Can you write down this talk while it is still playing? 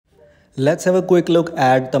Let's have a quick look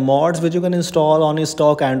at the mods which you can install on your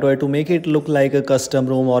stock Android to make it look like a custom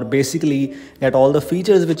ROM, or basically get all the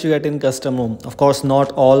features which you get in custom ROM. Of course,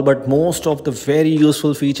 not all, but most of the very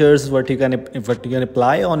useful features what you can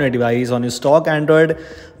apply on your device on your stock Android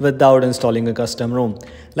without installing a custom ROM.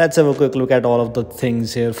 Let's have a quick look at all of the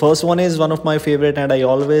things here. First one is one of my favorite, and I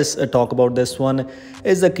always talk about this one,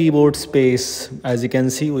 is the keyboard space. As you can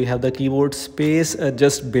see, we have the keyboard space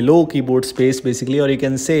just below keyboard space basically, or you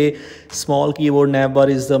can say small keyboard navbar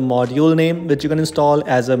is the module name which you can install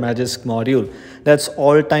as a Magisk module. That's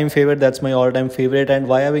all-time favorite. That's my all-time favorite. And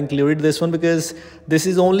why I've included this one, because this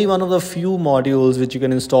is only one of the few modules which you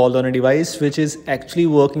can install on a device which is actually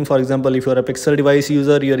working. For example, if you're a Pixel device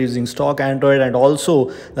user, you're using stock Android, and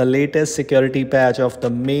also the latest security patch of the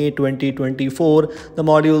May 2024, the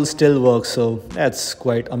module still works. So that's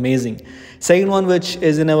quite amazing. Second one which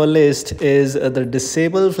is in our list is the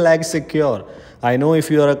disable flag secure. I know if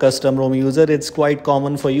you are a custom ROM user, it's quite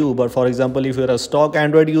common for you. But for example, if you're a stock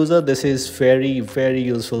Android user, this is very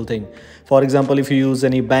useful thing. For example, if you use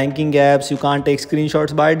any banking apps, you can't take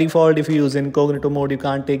screenshots by default. If you use incognito mode, you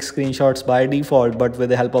can't take screenshots by default. But with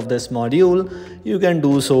the help of this module, you can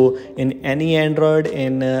do so in any Android,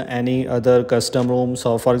 in any other custom ROM.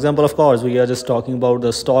 So for example, of course, we are just talking about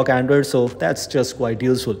the stock Android, so that's just quite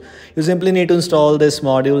useful. You simply need to install this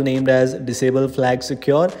module named as disable flag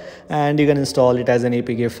secure, and you can install it as an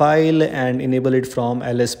APK file and enable it from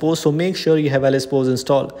lspose. So make sure you have lspose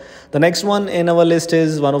installed. The next one in our list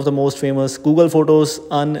is one of the most famous, Google Photos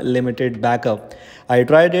Unlimited Backup. I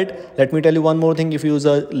tried it. Let me tell you one more thing. If you use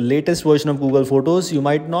a latest version of Google Photos, you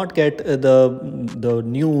might not get the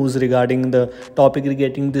news regarding the topic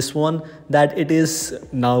regarding this one, that it is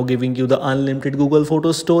now giving you the unlimited Google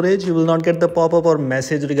Photos storage. You will not get the pop-up or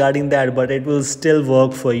message regarding that, but it will still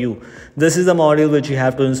work for you. This is the module which you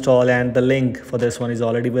have to install, and the link for this one is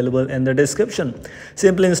already available in the description.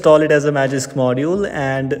 Simply install it as a Magisk module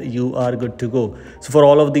and you are good to go. So for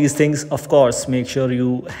all of these things, of course, make sure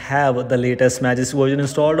you have the latest Magisk version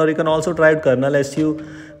installed, or you can also try it kernel SU,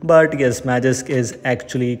 but yes, Magisk is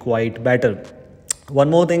actually quite better. One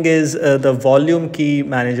more thing is the volume key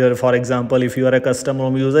manager. For example, if you are a custom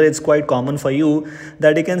ROM user, it's quite common for you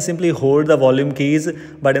that you can simply hold the volume keys.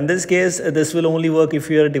 But in this case, this will only work if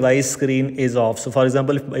your device screen is off. So for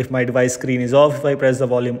example, if my device screen is off, if I press the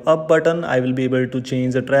volume up button, I will be able to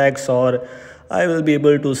change the tracks, or I will be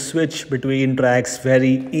able to switch between tracks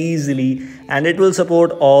very easily, and it will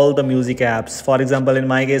support all the music apps. For example, in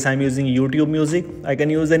my case, I'm using YouTube Music. I can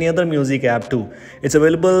use any other music app too. It's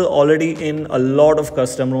available already in a lot of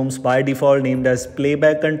custom ROMs by default named as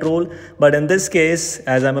playback control. But in this case,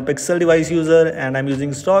 as I'm a Pixel device user and I'm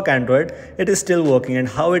using stock Android, it is still working. And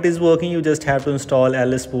how it is working, you just have to install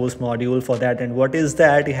lspose module for that. And what is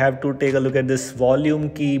that? You have to take a look at this volume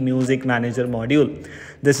key music manager module.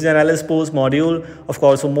 This is an lspose module. Of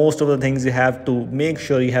course, for most of the things you have to make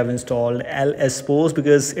sure you have installed lspose,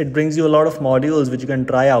 because it brings you a lot of modules which you can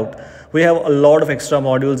try out. We have a lot of extra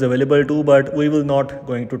modules available too, but we will not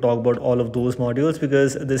going to talk about all of those modules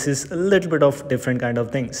because this is a little bit of different kind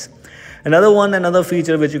of things. Another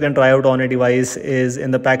feature which you can try out on a device is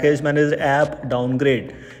in the package manager app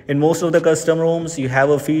downgrade. In most of the custom ROMs, you have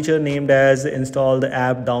a feature named as install the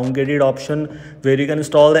app downgraded option, where you can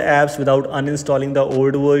install the apps without uninstalling the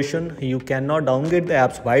old version. You cannot downgrade the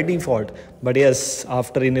apps by default, but yes,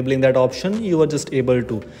 after enabling that option, you are just able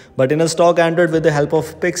to. But in a stock Android, with the help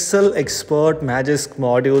of Pixel Expert Magisk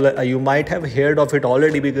module, you might have heard of it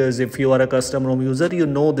already, because if you are a custom ROM user, you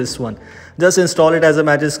know this one. Just install it as a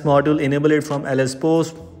Magisk module, enable it from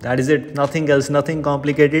lspose. That is it. Nothing else, nothing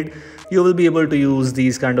complicated. You will be able to use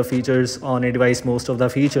these kind of features on a device, most of the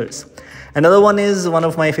features. Another one is one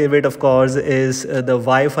of my favorite, of course, is the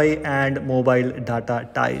Wi-Fi and mobile data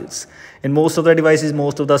tiles. In most of the devices,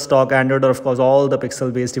 most of the stock Android, or of course all the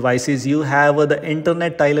Pixel based devices, you have the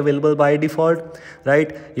internet tile available by default,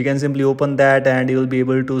 right? You can simply open that and you will be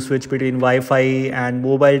able to switch between Wi-Fi and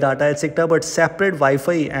mobile data, etc. But separate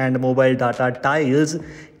Wi-Fi and mobile data tiles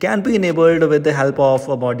can be enabled with the help of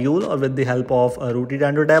a module, or with the help of a rooted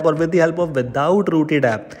Android app, or with the help of without rooted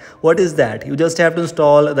app. What is that? You just have to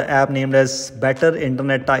install the app named as Better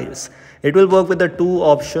Internet Tiles. It will work with the two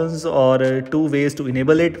options, or two ways to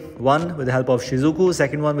enable it. One with the help of Shizuku,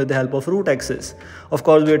 second one with the help of root access. Of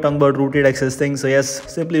course, we are talking about rooted access things. So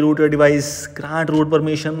yes, simply root your device, grant root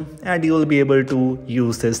permission, and you will be able to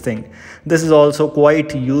use this thing. This is also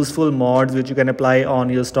quite useful mods which you can apply on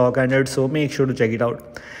your stock Android, so make sure to check it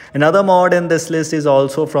out. Another mod in this list is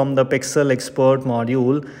also from the Pixel Expert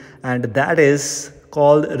module, and that is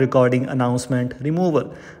called recording announcement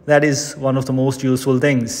removal. That is one of the most useful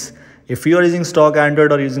things. If you are using stock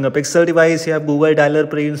Android or using a Pixel device, you have Google Dialer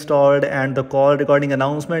pre-installed and the call recording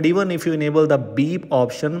announcement. Even if you enable the beep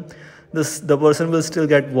option, the person will still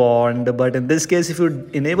get warned. But in this case, if you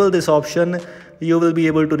enable this option, you will be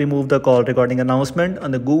able to remove the call recording announcement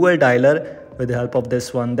on the Google Dialer with the help of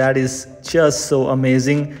this one. That is just so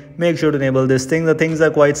amazing. Make sure to enable this thing. The things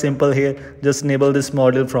are quite simple here. Just enable this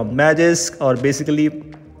module from Magisk, or basically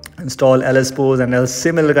install LSPOS and else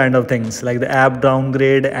similar kind of things like the app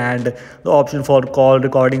downgrade and the option for call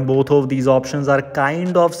recording. Both of these options are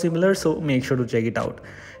kind of similar, so make sure to check it out.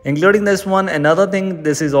 Including this one, another thing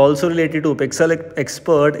this is also related to Pixel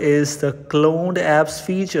Expert is the cloned apps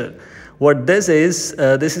feature. What this is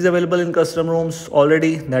available in custom ROMs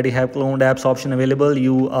already, that you have cloned apps option available.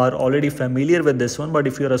 You are already familiar with this one, but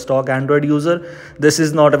if you're a stock Android user, this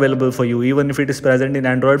is not available for you. Even if it is present in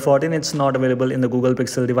Android 14, it's not available in the Google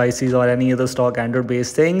Pixel devices or any other stock Android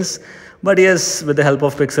based things. But yes, with the help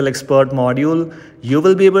of Pixel Expert module, you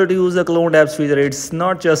will be able to use the cloned apps feature. It's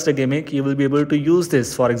not just a gimmick. You will be able to use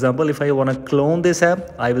this. For example, if I want to clone this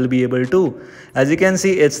app, I will be able to. As you can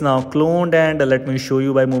see, it's now cloned, and let me show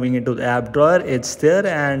you by moving into the app drawer. It's there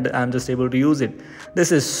and I'm just able to use it.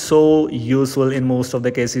 This is so useful in most of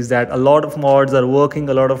the cases that a lot of mods are working,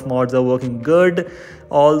 good.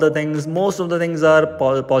 All the things, most of the things are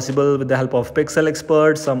possible with the help of Pixel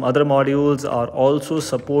Expert. Some other modules are also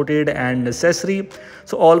supported and necessary.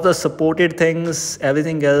 So all the supported things,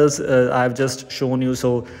 everything else I've just shown you.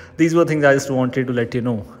 So these were things I just wanted to let you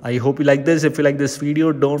know. I hope you like this. If you like this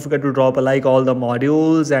video, don't forget to drop a like. All the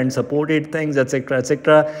modules and supported things,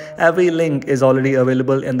 etc. Every link is already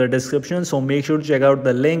available in the description. So make sure to check out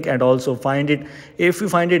the link and also find it. If you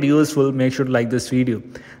find it useful, make sure to like this video.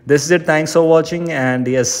 This is it. Thanks for watching, and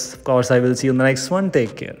yes, of course, I will see you in the next one.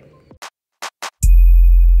 Take care.